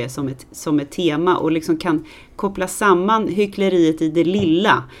har det som ett tema, och liksom kan koppla samman hyckleriet i det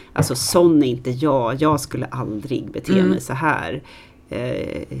lilla, alltså sån är inte jag skulle aldrig bete mig så här,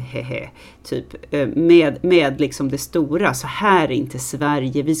 typ med liksom det stora, så här är inte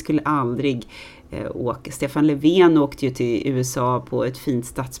Sverige, vi skulle aldrig åka. Stefan Löfven åkte ju till USA på ett fint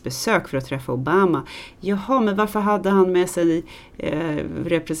statsbesök för att träffa Obama. Jaha, men varför hade han med sig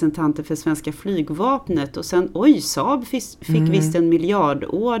representanter för svenska flygvapnet? Och sen, Saab fick visst en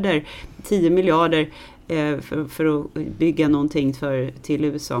miljardorder, 10 miljarder för att bygga någonting till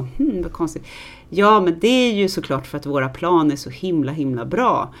USA. Vad konstigt. Ja, men det är ju såklart för att våra plan är så himla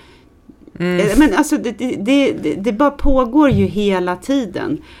bra. Men alltså det bara pågår ju hela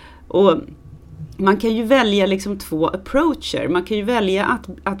tiden. Och man kan ju välja liksom 2 approacher. Man kan ju välja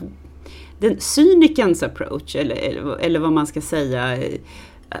att den cynikens approach, eller vad man ska säga,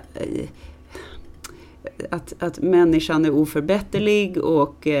 att människan är oförbätterlig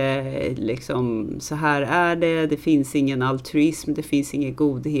och liksom så här är det finns ingen altruism, det finns ingen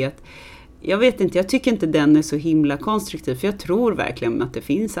godhet. Jag vet inte, jag tycker inte den är så himla konstruktiv, för jag tror verkligen att det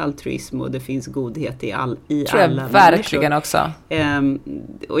finns altruism och det finns godhet i alla människor. Verkligen också.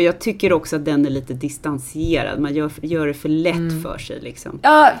 Och jag tycker också att den är lite distanserad. Man gör det för lätt för sig liksom.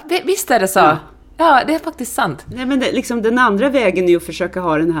 Ja, visst är det så. Ja, det är faktiskt sant. Nej, men liksom, den andra vägen är ju att försöka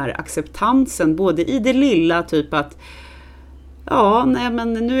ha den här acceptansen, både i det lilla, typ att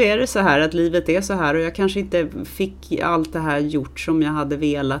men nu är det så här att livet är så här, och jag kanske inte fick allt det här gjort som jag hade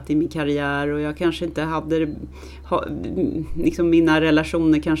velat i min karriär, och jag kanske inte hade liksom, mina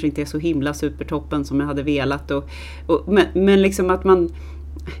relationer kanske inte är så himla supertoppen som jag hade velat, men liksom att man,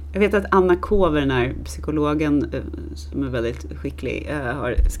 jag vet att Anna Kåver, den här psykologen som är väldigt skicklig,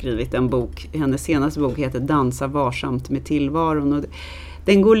 har skrivit en bok. Hennes senaste bok heter Dansa varsamt med tillvaron, och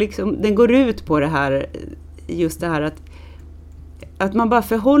den går ut på det här, just det här att man bara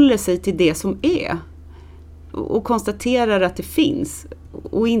förhåller sig till det som är och konstaterar att det finns,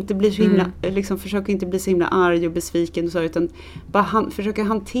 och inte blir så himla, liksom försöker inte bli så himla arg och besviken och så, utan bara försöka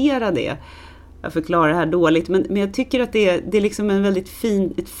hantera det. Jag förklarar det här dåligt, men jag tycker att det är liksom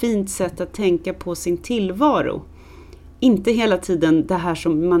ett fint sätt att tänka på sin tillvaro. Inte hela tiden det här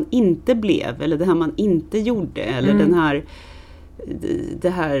som man inte blev, eller det här man inte gjorde, eller det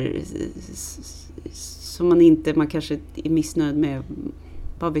här som man kanske är missnöjd med,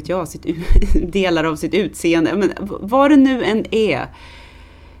 vad vet jag, delar av sitt utseende. Men vad det nu än är,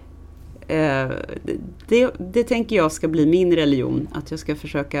 det tänker jag ska bli min religion. Att jag ska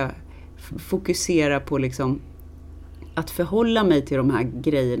försöka fokusera på liksom att förhålla mig till de här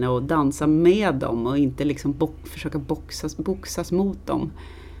grejerna och dansa med dem, och inte liksom försöka boxas mot dem.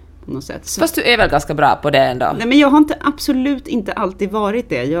 på något sätt. Fast du är väl ganska bra på det ändå? Nej, men jag har absolut inte alltid varit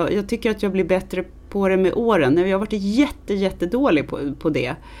det. Jag tycker att jag blir bättre på det med åren. Jag har varit jättedålig på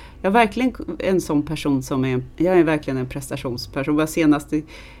det. Jag är verkligen en sån person jag är verkligen en prestationsperson. Bara senast i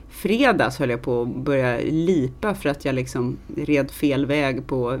fredags höll jag på att börja lipa för att jag liksom red fel väg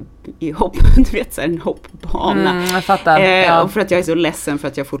i hopp, du vet, så här, en hoppbana. Jag fattar. Och för att jag är så ledsen för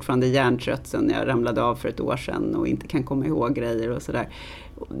att jag fortfarande är hjärntrött sen jag ramlade av för ett år sedan och inte kan komma ihåg grejer och sådär.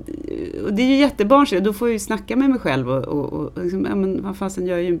 Och det är ju jättebarnsligt. Då får jag ju snacka med mig själv och liksom, men vad fasen,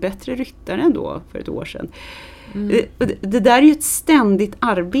 jag är ju en bättre ryttare ändå för ett år sedan. Det där är ju ett ständigt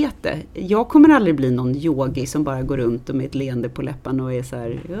arbete. Jag kommer aldrig bli någon yogi som bara går runt och med ett leende på läpparna och är så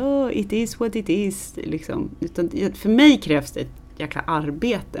här, it is what it is liksom. Utan för mig krävs det ett jäkla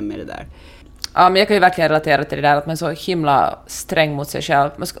arbete med det där. Ja, men jag kan ju verkligen relatera till det där att man är så himla sträng mot sig själv.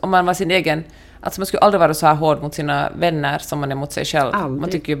 Om man var sin egen, alltså man skulle aldrig vara så här hård mot sina vänner som man är mot sig själv. Aldrig. Man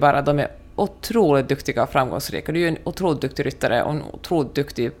tycker ju bara att de är otroligt duktiga och framgångsrika. Du är ju en otroligt duktig ryttare och en otroligt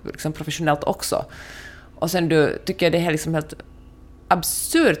duktig liksom, professionellt också. Och sen tycker jag det är liksom helt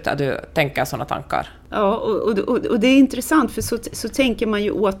absurt att du tänker sådana tankar. Ja, och det är intressant för så tänker man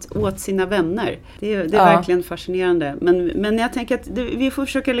ju åt sina vänner. Det är verkligen fascinerande. Men jag tänker att vi får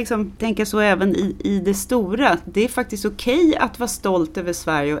försöka liksom tänka så även i det stora. Det är faktiskt okej att vara stolt över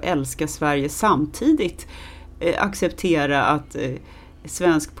Sverige och älska Sverige samtidigt. Acceptera att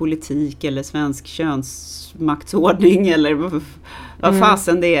svensk politik eller svensk könsmaktsordning eller vad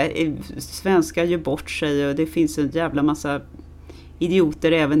fasen det är. Svenskar gör bort sig och det finns en jävla massa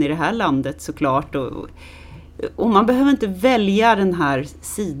idioter även i det här landet såklart. Och man behöver inte välja den här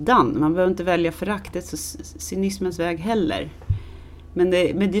sidan. Man behöver inte välja föraktets och cynismens väg heller. Men det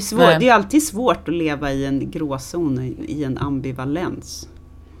är svårt. Det är alltid svårt att leva i en gråzon, i en ambivalens.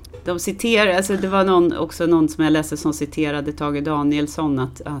 De citerar, alltså det var någon som jag läste som citerade Tage Danielsson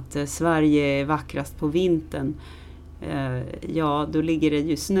att Sverige är vackrast på vintern. Ja, då ligger det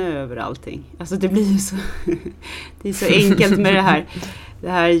ju snö över allting. Alltså det blir ju så det är så enkelt med det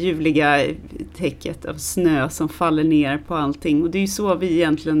här ljuvliga täcket av snö som faller ner på allting. Och det är ju så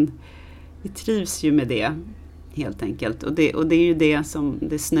vi trivs ju med det helt enkelt. Och det är ju det som,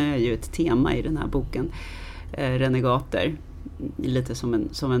 det snö är ju ett tema i den här boken, Renegater. Lite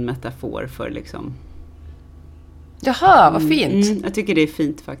som en metafor för liksom. Jaha, vad fint. Jag tycker det är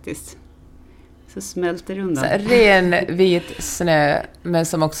fint faktiskt. Så smälter det undan. Så ren vit snö, men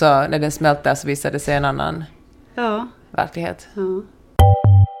som också när den smälter så visar det sig en annan verklighet. Ja.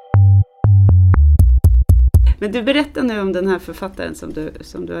 Men du berättar nu om den här författaren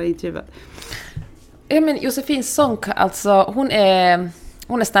som du har intervjuat. Ja, men Josefin Sonck, alltså hon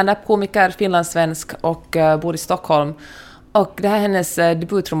är stand-up-komiker, finlandssvensk och bor i Stockholm. Och det här är hennes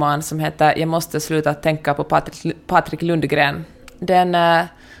debutroman som heter Jag måste sluta tänka på Patrik Lundgren. Den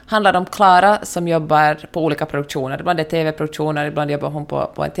handlar om Klara som jobbar på olika produktioner. Ibland är tv-produktioner, ibland jobbar hon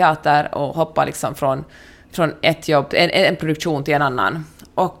på en teater och hoppar liksom från ett jobb, en produktion till en annan.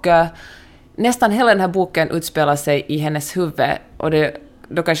 Och nästan hela den här boken utspelar sig i hennes huvud. Och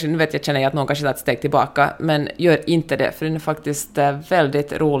då kanske, nu vet jag, känner jag att någon kanske tar ett steg tillbaka, men gör inte det, för den är faktiskt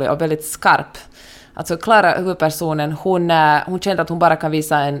väldigt rolig och väldigt skarp. Alltså Klara, huvudpersonen, hon kände att hon bara kan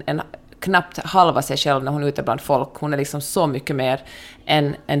visa en knappt halva sig själv när hon är ute bland folk. Hon är liksom så mycket mer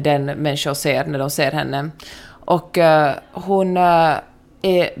än den människor ser när de ser henne. Och hon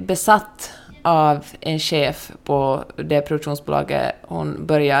är besatt av en chef på det produktionsbolaget hon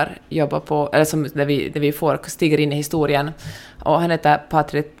börjar jobba på, eller som där vi stiger in i historien. Och han heter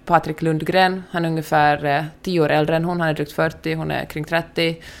Patrik Lundgren. Han är ungefär 10 år äldre än hon. Han är drygt 40, hon är kring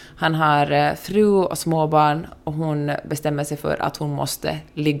 30. Han har fru och småbarn och hon bestämmer sig för att hon måste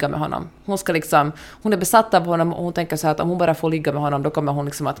ligga med honom. Hon är besatt av honom och hon tänker så här att om hon bara får ligga med honom då kommer hon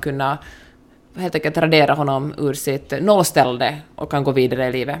liksom att kunna helt enkelt radera honom ur sitt nollställde och kan gå vidare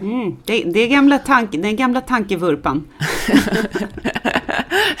i livet. Det är den gamla tankevurpan.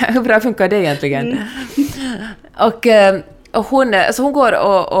 Hur bra funkar det egentligen? Och hon går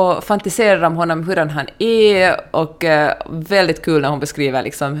och fantiserar om honom, hur han är, och väldigt kul när hon beskriver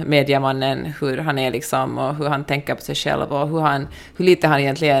liksom mediamannen, hur han är liksom, och hur han tänker på sig själv och hur lite han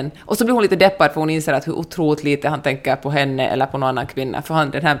egentligen. Och så blir hon lite deppad för hon inser att hur otroligt lite han tänker på henne eller på någon annan kvinna, för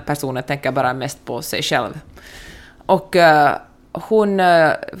den här personen tänker bara mest på sig själv. Och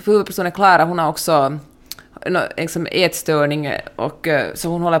huvudpersonen Klara, hon har också liksom ätstörning, och så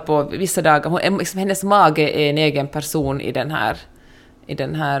hon håller på vissa dagar, liksom, hennes mage är en egen person i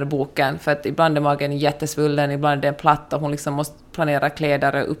den här boken, för att ibland är magen jättesvullen, ibland är den platt och hon liksom måste planera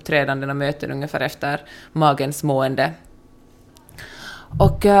kläder, uppträdanden och möten ungefär efter magens mående.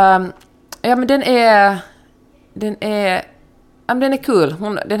 Och men den är den är kul.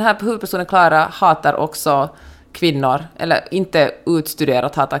 Den här huvudpersonen Clara hatar också kvinnor, eller inte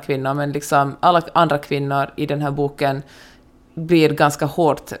utstuderat hatar kvinnor, men liksom alla andra kvinnor i den här boken blir ganska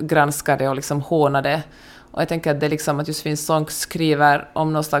hårt granskade och liksom hånade. Och jag tänker att det är liksom att Josefin Sonck skriver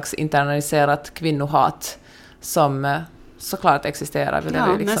om någon slags internaliserat kvinnohat som såklart existerar.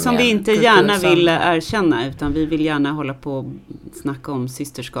 Liksom, men som vi inte gärna vill erkänna, utan vi vill gärna hålla på och snacka om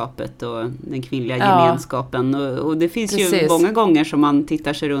systerskapet och den kvinnliga gemenskapen. Och det finns ju många gånger som man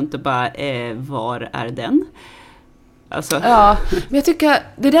tittar sig runt och bara, var är den? Alltså. Ja, men jag tycker,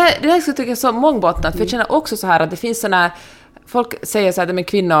 det där tycker jag är så mångbottnat, för jag känner också så här att det finns såna. Folk säger så här att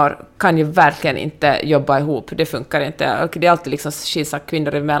kvinnor kan ju verkligen inte jobba ihop, det funkar inte. Och det är alltid liksom skilsmässa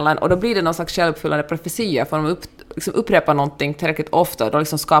kvinnor emellan. Och då blir det någon slags självuppfyllande profetia, för de liksom upprepar någonting tillräckligt ofta, då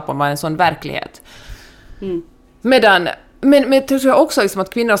liksom skapar man en sån verklighet. Men jag tror också liksom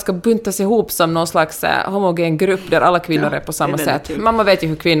att kvinnor ska buntas ihop som någon slags homogen grupp där alla kvinnor är på samma sätt. Mamma vet ju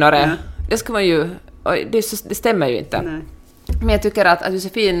hur kvinnor är. Det ska man ju, det stämmer ju inte. Nej. Men jag tycker att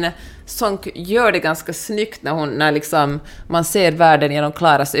Josefin Sonck gör det ganska snyggt när liksom man ser världen genom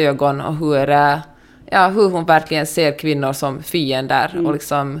Claras ögon och hur hon verkligen ser kvinnor som fiender och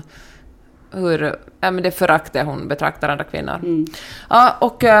liksom hur det föraktar hon betraktar andra kvinnor. Ja,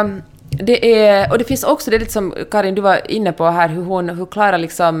 och det finns också det lite som Karin du var inne på här, hur Clara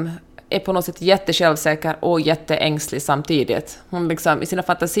liksom är på något sätt jättesjälvsäker och jätteängslig samtidigt. Hon liksom, i sina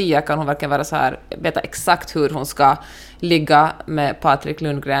fantasier kan hon verkligen vara så här, veta exakt hur hon ska ligga med Patrik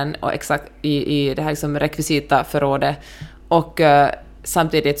Lundgren och exakt i det här liksom rekvisita förrådet. Och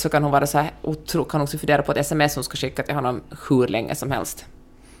samtidigt så kan hon vara så här, kan hon också fundera på ett sms som ska skicka till honom hur länge som helst.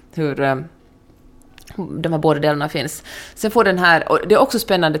 Hur de här båda delarna finns. Sen får den här, och det är också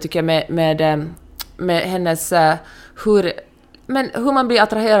spännande tycker jag med hennes hur man blir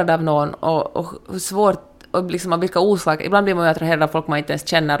attraherad av någon och hur svårt och liksom av vilka orsaker. Ibland blir man ju attraherad av folk man inte ens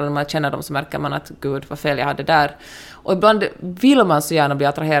känner, och när man känner dem så märker man att gud vad fel jag hade där. Och ibland vill man så gärna bli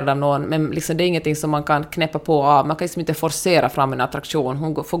attraherad av någon, men liksom det är ingenting som man kan knäppa på av. Man kan liksom inte forcera fram en attraktion.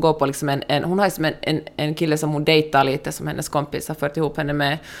 Hon får gå på liksom hon har liksom en kille som hon dejtar lite, som hennes kompis har fört ihop henne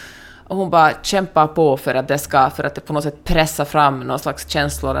med. Och hon bara kämpar på för att det på något sätt pressa fram någon slags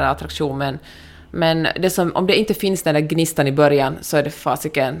känslor eller attraktion. Men om det inte finns den där gnistan i början så är det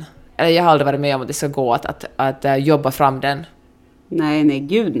fasiken. Eller jag har aldrig varit med om att det ska gå att jobba fram den. Nej,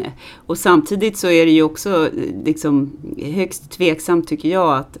 gud nej. Och samtidigt så är det ju också liksom högst tveksamt tycker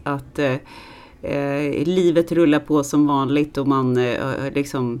jag att livet rullar på som vanligt och man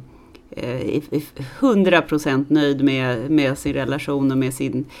liksom är 100% nöjd med sin relation och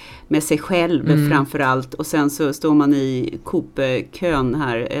med sig själv framförallt. Och sen så står man i Coop-kön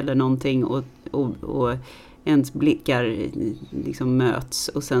här eller någonting och ens blickar liksom möts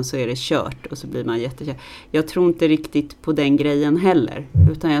och sen så är det kört och så blir man jättekär. Jag tror inte riktigt på den grejen heller,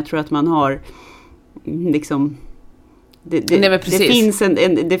 utan jag tror att man har liksom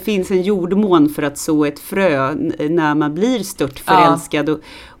det finns en jordmån för att så ett frö när man blir stört förälskad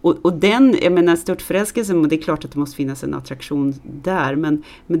och den, jag menar störtförälskelsen, det är klart att det måste finnas en attraktion där, men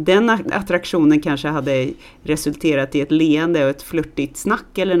den attraktionen kanske hade resulterat i ett leende och ett flörtigt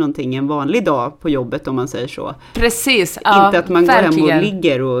snack eller någonting en vanlig dag på jobbet, om man säger så. Precis. Inte att man går hem och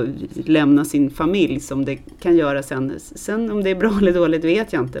ligger och lämnar sin familj som det kan göra sen om det är bra eller dåligt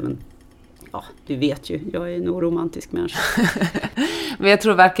vet jag inte, men ja, du vet ju, jag är en oromantisk människa. Men jag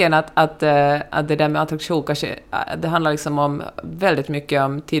tror verkligen att det där med attraktion kanske, det handlar liksom om väldigt mycket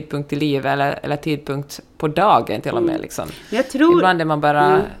om tidpunkt i livet eller tidpunkt på dagen till och med. Liksom. Ibland är man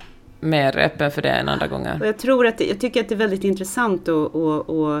bara mer öppen för det än andra gånger. Och jag tycker att det är väldigt intressant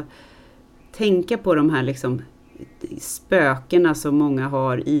att tänka på de här liksom spökena som många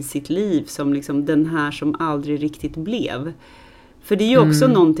har i sitt liv, som liksom den här som aldrig riktigt blev. För det är ju också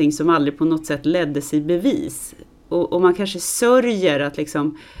någonting som aldrig på något sätt leddes i bevis. Och man kanske sörjer att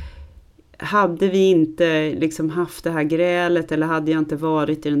liksom, hade vi inte liksom haft det här grälet, eller hade jag inte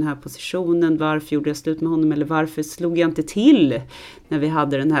varit i den här positionen, varför gjorde jag slut med honom, eller varför slog jag inte till när vi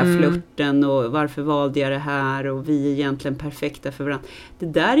hade den här flirten, och varför valde jag det här, och vi är egentligen perfekta för varandra. Det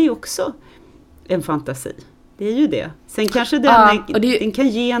där är ju också en fantasi. Det är ju det. Sen kanske den kan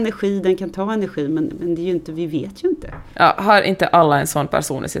ge energi, den kan ta energi, men det är ju inte, vi vet ju inte. Ja, har inte alla en sån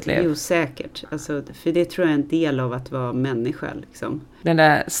person i sitt liv? Jo, säkert. Alltså, för det tror jag är en del av att vara människa. Liksom. Den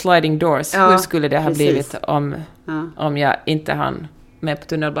där sliding doors, hur skulle det ha blivit om jag inte hann med på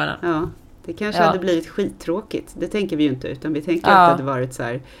tunnelbanan? Ja, det kanske hade blivit skittråkigt. Det tänker vi ju inte, utan vi tänker att det hade varit så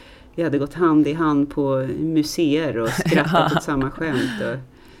här, vi hade gått hand i hand på museer och skrattat åt samma skämt. Och,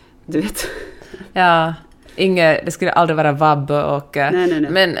 du vet. Ja. Det skulle aldrig vara vabb och nej.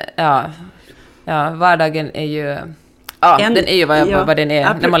 Men vardagen är ju Ja, den är ju vad den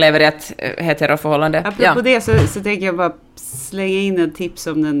är när man lever i ett heteroförhållande. Apropå det så tänker jag bara slänga in en tips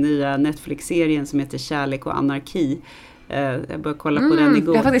om den nya Netflix-serien som heter Kärlek och anarki. Jag började kolla på den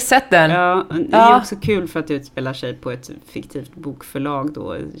igår. Jag har faktiskt sett den. Ja, det är också kul för att det utspelar sig på ett fiktivt bokförlag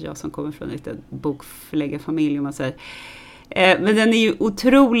då. Jag som kommer från en bokförläggarfamilj om man säger. Men den är ju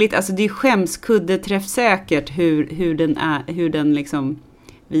otroligt, alltså det är skämskudde träffsäkert hur den liksom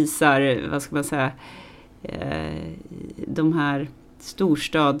visar, vad ska man säga, de här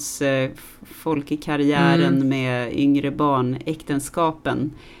storstadsfolk i karriären med yngre barn,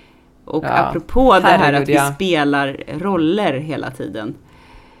 äktenskapen. Och apropå det här att vi spelar roller hela tiden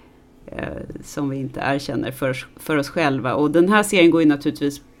som vi inte erkänner för oss själva. Och den här serien går ju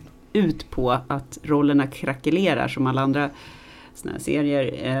naturligtvis ut på att rollerna krackelerar som alla andra såna här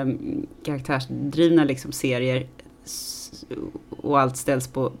serier, karaktärsdrivna liksom serier, och allt ställs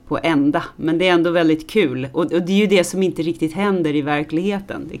på ända. Men det är ändå väldigt kul. Och det är ju det som inte riktigt händer i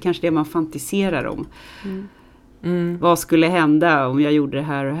verkligheten. Det är kanske det man fantiserar om. Vad skulle hända om jag gjorde det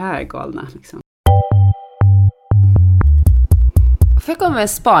här och här, galna liksom. Får jag komma med en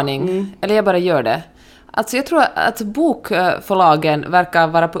spaning? Eller jag bara gör det. Alltså jag tror att bokförlagen verkar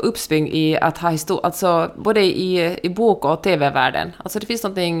vara på uppsving i att ha alltså både i bok- och tv-världen. Alltså det finns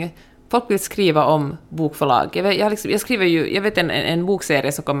någonting, folk vill skriva om bokförlag. Jag skriver ju, jag vet en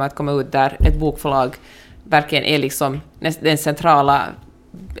bokserie som kommer att komma ut där ett bokförlag verkligen är liksom den centrala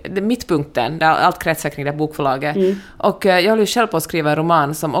mittpunkten, där allt kretsar kring det bokförlaget. Och jag håller ju själv på att skriva en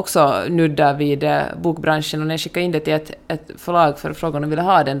roman som också nuddar vid bokbranschen, och när jag skickade in det till ett förlag för frågan om de ville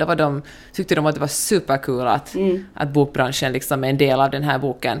ha den, då tyckte de att det var superkul att bokbranschen liksom är en del av den här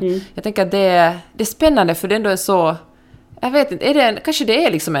boken. Jag tänker att det är spännande, för det ändå är så, jag vet inte, kanske det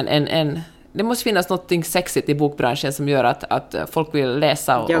är liksom det måste finnas något sexigt i bokbranschen som gör att folk vill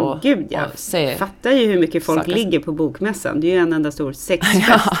läsa och se. Jag fattar ju hur mycket folk ligger på bokmässan. Det är ju en enda stor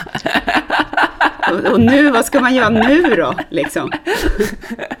sexfest. Och nu, vad ska man göra nu då? Liksom?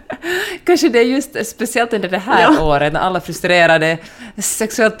 Kanske det är just speciellt under det här året när alla frustrerade,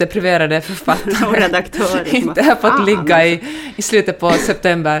 sexuellt depriverade författare och redaktörer inte har fått ligga i slutet på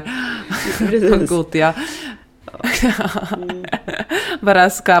september på Gotia. Bara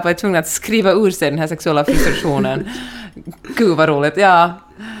är tvungna att skriva ur sig den här sexuella frustrationen. Gud vad roligt. Ja,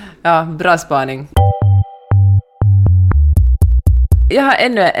 bra spaning. Jag har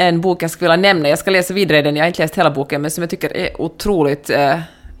ännu en bok jag skulle vilja nämna. Jag ska läsa vidare den. Jag har inte läst hela boken, men som jag tycker är otroligt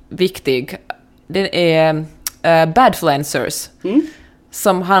viktig. Den är Badfluencers.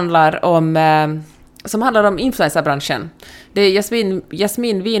 Som handlar om influencerbranschen. Det är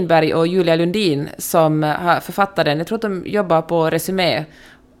Jasmin Winberg och Julia Lundin som har författat den. Jag tror att de jobbar på Resumé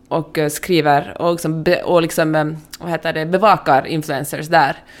och skriver och bevakar influencers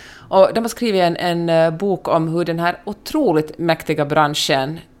där. Och de har skrivit en bok om hur den här otroligt mäktiga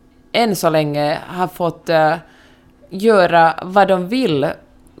branschen än så länge har fått göra vad de vill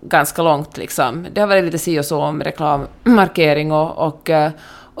ganska långt. Liksom. Det har varit lite si och så om reklammarkering och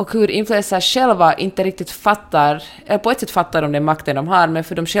hur influencers själva inte riktigt fattar, eller på ett sätt fattar de den makten de har, men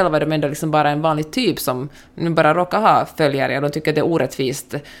för dem själva är de ändå liksom bara en vanlig typ som bara råkar ha följare, och de tycker det är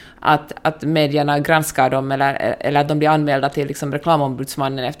orättvist att medierna granskar dem eller att de blir anmälda till liksom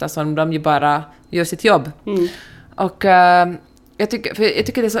reklamombudsmannen eftersom de ju bara gör sitt jobb. Och jag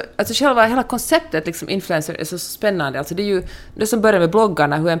tycker det är så, alltså själva hela konceptet liksom influencer är så spännande. Alltså det är ju det som börjar med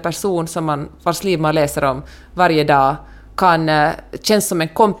bloggarna, hur en person vars liv man läser om varje dag känns som en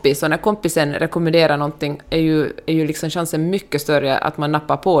kompis, och när kompisen rekommenderar någonting är ju liksom chansen mycket större att man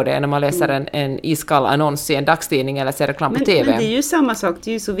nappar på det än när man läser en iskall annons i en dagstidning eller ser reklam på TV. Men det är ju samma sak,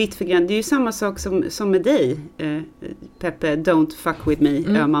 det är ju så vitt förgränsat. Det är ju samma sak som med dig, Peppe, don't fuck with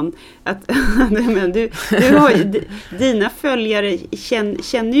me, Öman. Du har ju, dina följare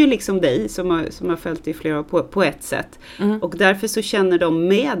känner ju liksom dig som har följt dig flera år på ett sätt. Och därför så känner de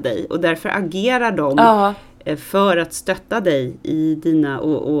med dig, och därför agerar de för att stötta dig i dina,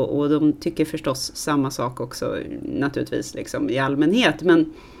 och de tycker förstås samma sak också naturligtvis liksom i allmänhet,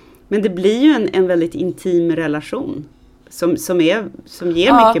 men det blir ju en väldigt intim relation som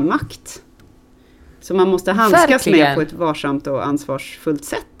ger mycket makt, som man måste handskas med på ett varsamt och ansvarsfullt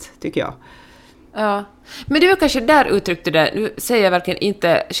sätt, tycker jag. Ja, men du kanske där uttryckte det, nu säger jag verkligen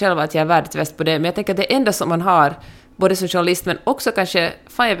inte själv att jag är världsbäst på det, men jag tänker att det enda som man har både som journalist men också kanske,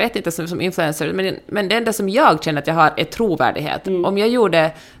 jag vet inte som influencer, men det enda som jag känner att jag har är trovärdighet. Om jag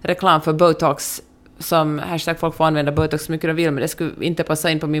gjorde reklam för Botox, som hashtag folk får använda Botox så mycket de vill, men det skulle inte passa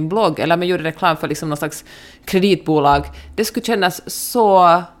in på min blogg, eller om jag gjorde reklam för liksom någon slags kreditbolag, det skulle kännas så...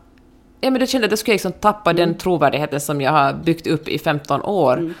 Ja, men då kände jag att jag skulle liksom tappa den trovärdigheten som jag har byggt upp i 15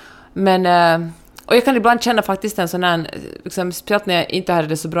 år. Men... Och jag kan ibland känna faktiskt en sån här, liksom, speciellt när jag inte hade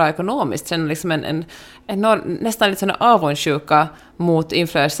det så bra ekonomiskt, känna liksom en nästan lite sån avundsjuka mot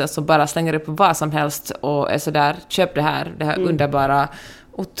influencers som bara slänger upp vad som helst och är sådär, köp det här underbara,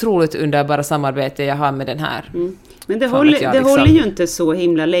 otroligt underbara samarbete jag har med den här. Men det håller ju inte så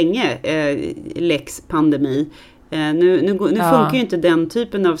himla länge, Lex pandemi. Nu funkar ju inte den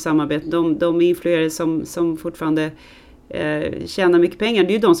typen av samarbete. De influencers som fortfarande tjänar mycket pengar, det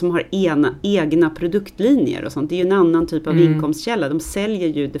är ju de som har egna produktlinjer och sånt. Det är ju en annan typ av inkomstkälla. De säljer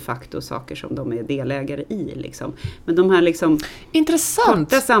ju de facto saker som de är delägare i. Liksom. Men de här liksom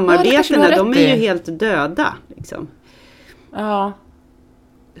korta samarbetena, de är ju helt döda. Liksom. Ja.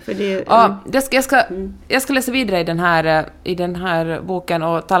 För det, jag ska läsa vidare i den här boken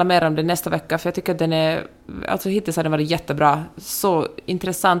och tala mer om det nästa vecka, för jag tycker att den är, alltså hittills har den varit jättebra. Så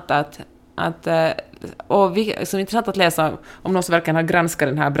intressant så intressant att läsa om någon som verkligen har granskat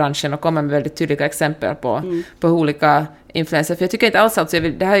den här branschen och kommer med väldigt tydliga exempel på olika influencer. För jag tycker inte alls att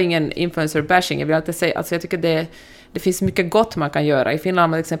det här är ingen influencer bashing. Jag vill alltid säga, alltså jag tycker det finns mycket gott man kan göra. I Finland har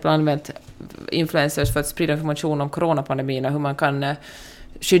man till exempel använt influencers för att sprida information om coronapandemin och hur man kan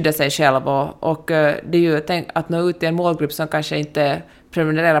skydda sig själv. Och det är ju att nå ut till en målgrupp som kanske inte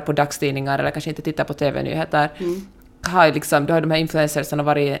prenumererar på dagstidningar eller kanske inte tittar på tv-nyheter. Då har de här influencersarna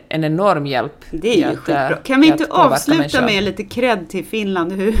varit en enorm hjälp. Det är ju skitbra. Kan vi inte avsluta med lite cred till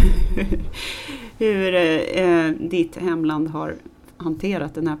Finland hur ditt hemland har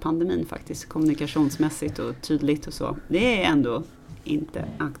hanterat den här pandemin faktiskt, kommunikationsmässigt och tydligt och så. Det är ändå inte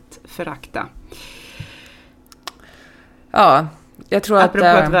att förakta. Ja, jag tror apropå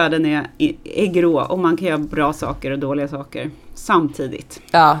att världen är grå och man kan göra bra saker och dåliga saker samtidigt.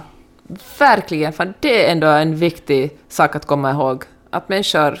 Ja, verkligen. För det är ändå en viktig sak att komma ihåg. Att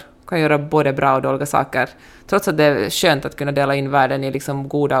människor kan göra både bra och dåliga saker. Trots att det är skönt att kunna dela in världen i liksom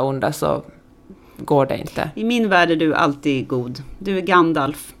goda och onda, så går det inte. I min värld är du alltid god. Du är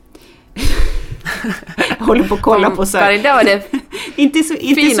Gandalf. Håller på att kolla på så här. Det var det inte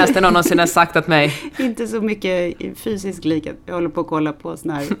finaste någon någonsin har sagt åt mig. Inte så mycket fysisk likhet. Jag håller på att kolla på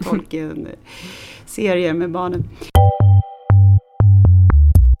såna här serier med barnen.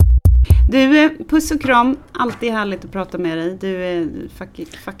 Du, puss och kram. Alltid härligt att prata med dig. Du är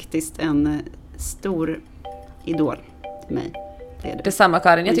faktiskt en stor idol till mig. Detsamma,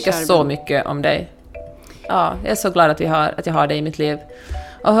 Karin. Jag tycker så mycket om dig. Ja, jag är så glad att jag har dig i mitt liv.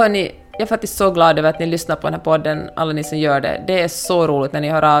 Och hörni, jag är faktiskt så glad över att ni lyssnar på den här podden, alla ni som gör det. Det är så roligt när ni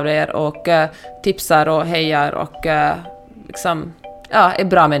hör av er och tipsar och hejar och är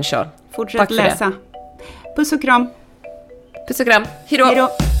bra människor. Fortsätt läsa. Puss och kram. Puss och kram. Hejdå. Hejdå.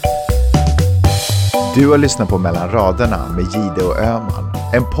 Du har lyssnat på Mellan raderna med Gide och Öhman.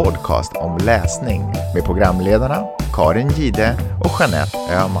 En podcast om läsning med programledarna Karin Gide och Jeanette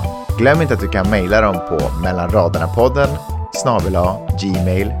Öhman. Glöm inte att du kan mejla dem på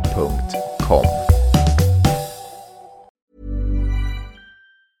mellanraderna@gmail.com.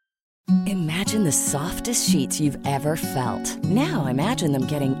 Imagine the softest sheets you've ever felt. Now imagine them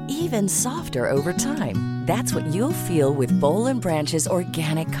getting even softer over time. That's what you'll feel with Boll & Branch's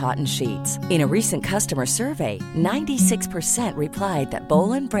organic cotton sheets. In a recent customer survey, 96% replied that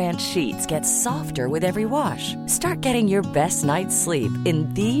Boll & Branch sheets get softer with every wash. Start getting your best night's sleep in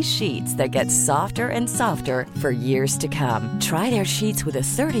these sheets that get softer and softer for years to come. Try their sheets with a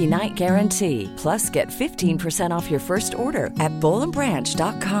 30-night guarantee. Plus, get 15% off your first order at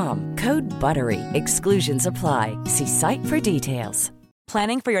bollandbranch.com. Code BUTTERY. Exclusions apply. See site for details.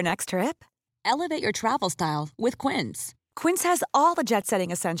 Planning for your next trip? Elevate your travel style with Quince. Quince has all the jet-setting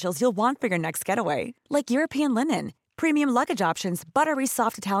essentials you'll want for your next getaway, like European linen, premium luggage options, buttery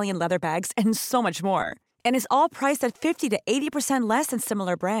soft Italian leather bags, and so much more. And is all priced at 50 to 80% less than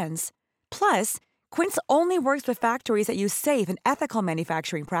similar brands. Plus, Quince only works with factories that use safe and ethical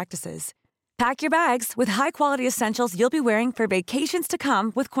manufacturing practices. Pack your bags with high-quality essentials you'll be wearing for vacations to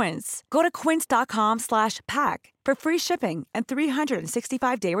come with Quince. Go to quince.com/pack for free shipping and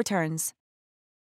 365-day returns.